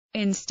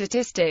In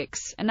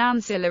statistics, an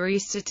ancillary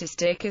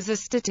statistic is a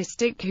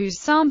statistic whose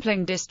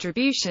sampling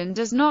distribution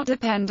does not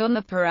depend on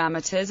the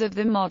parameters of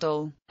the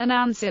model. An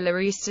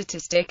ancillary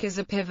statistic is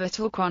a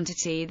pivotal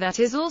quantity that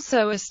is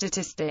also a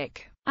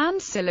statistic.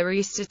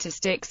 Ancillary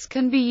statistics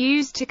can be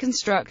used to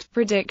construct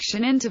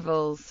prediction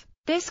intervals.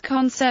 This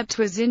concept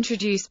was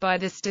introduced by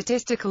the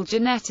statistical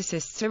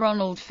geneticist Sir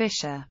Ronald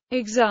Fisher.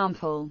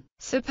 Example: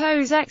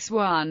 suppose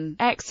x1,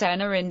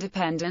 xn are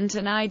independent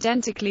and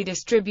identically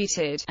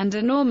distributed, and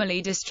are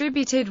normally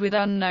distributed with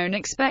unknown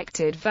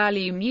expected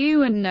value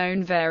mu and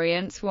known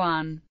variance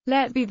 1.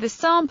 Let B the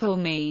sample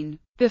mean.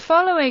 The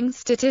following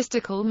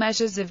statistical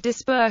measures of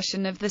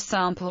dispersion of the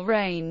sample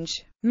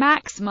range: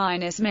 max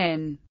minus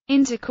min,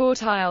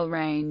 interquartile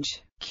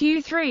range,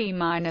 Q3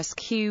 minus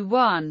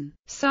Q1,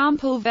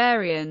 sample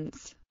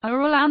variance,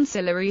 are all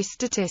ancillary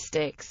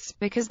statistics,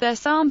 because their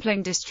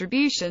sampling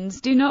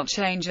distributions do not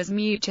change as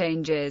mu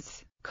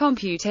changes.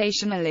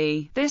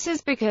 Computationally, this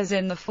is because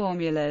in the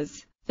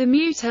formulas, the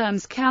mu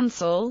terms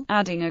cancel.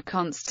 Adding a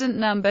constant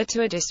number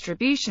to a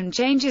distribution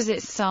changes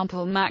its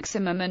sample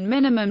maximum and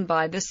minimum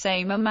by the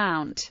same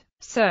amount,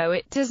 so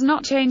it does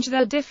not change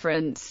their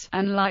difference,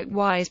 and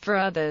likewise for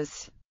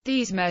others.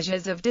 These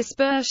measures of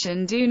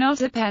dispersion do not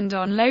depend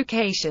on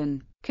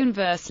location.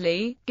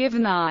 Conversely,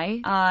 given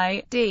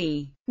I,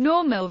 D,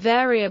 normal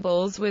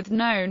variables with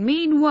known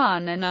mean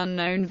 1 and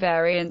unknown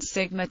variance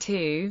sigma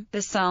 2,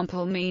 the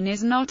sample mean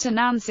is not an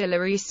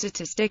ancillary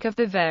statistic of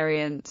the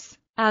variance,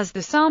 as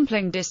the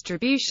sampling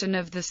distribution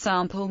of the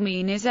sample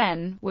mean is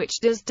n, which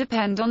does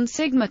depend on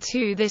sigma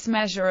 2. This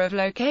measure of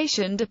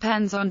location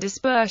depends on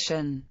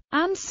dispersion.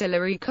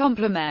 Ancillary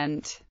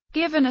complement.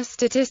 Given a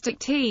statistic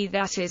T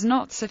that is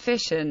not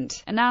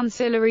sufficient, an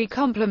ancillary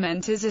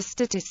complement is a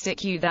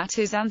statistic U that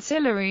is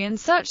ancillary and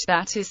such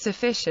that is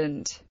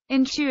sufficient.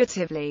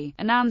 Intuitively,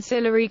 an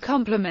ancillary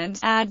complement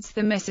adds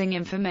the missing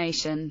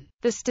information.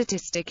 The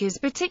statistic is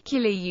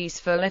particularly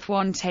useful if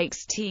one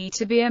takes T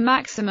to be a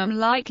maximum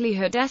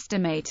likelihood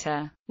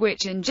estimator,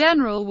 which in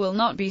general will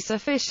not be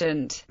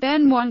sufficient.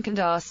 Then one can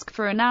ask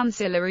for an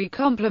ancillary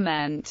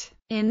complement.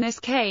 In this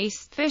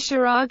case,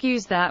 Fisher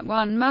argues that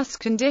one must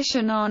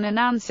condition on an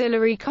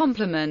ancillary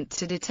complement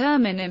to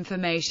determine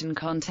information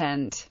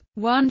content.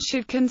 One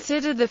should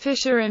consider the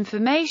Fisher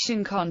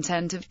information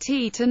content of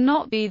T to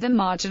not be the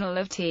marginal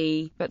of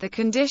T, but the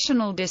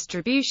conditional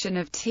distribution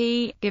of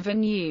T,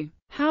 given U.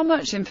 How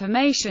much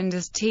information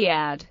does T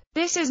add?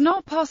 This is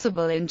not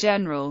possible in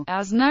general,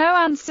 as no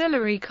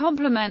ancillary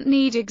complement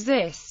need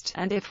exist,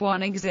 and if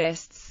one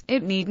exists,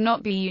 it need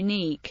not be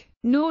unique.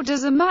 Nor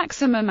does a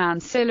maximum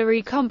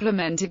ancillary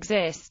complement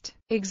exist.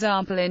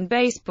 Example: in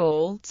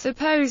baseball,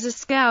 suppose a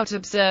scout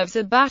observes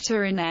a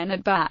batter in n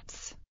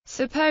at-bats.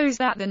 Suppose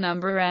that the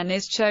number n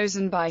is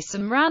chosen by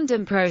some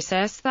random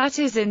process that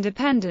is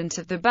independent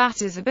of the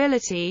batter's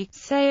ability,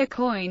 say a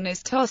coin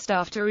is tossed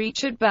after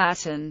each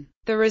at-bat and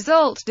the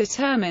result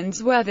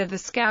determines whether the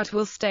scout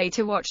will stay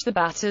to watch the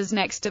batter's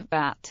next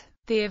at-bat.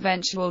 The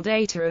eventual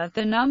data are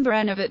the number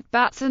n of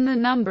at-bats and the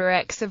number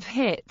x of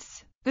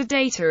hits. The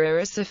data are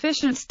a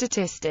sufficient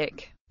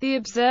statistic. The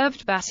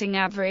observed batting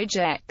average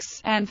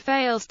xn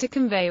fails to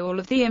convey all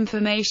of the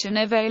information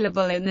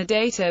available in the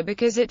data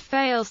because it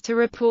fails to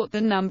report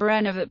the number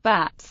n of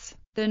at-bats.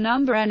 The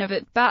number n of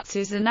at-bats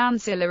is an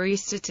ancillary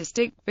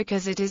statistic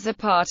because it is a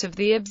part of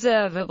the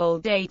observable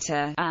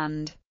data,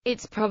 and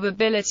its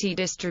probability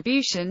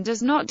distribution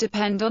does not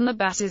depend on the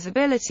batter's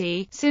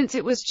ability, since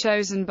it was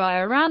chosen by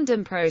a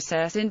random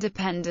process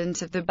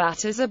independent of the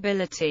batter's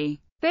ability.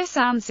 This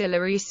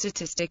ancillary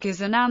statistic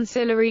is an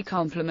ancillary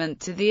complement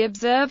to the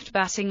observed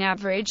batting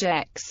average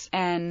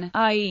xn,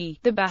 i.e.,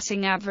 the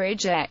batting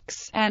average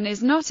xn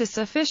is not a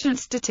sufficient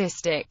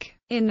statistic,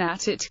 in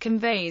that it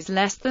conveys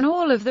less than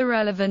all of the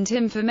relevant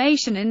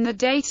information in the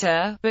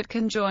data, but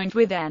conjoined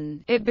with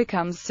n, it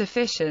becomes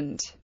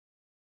sufficient.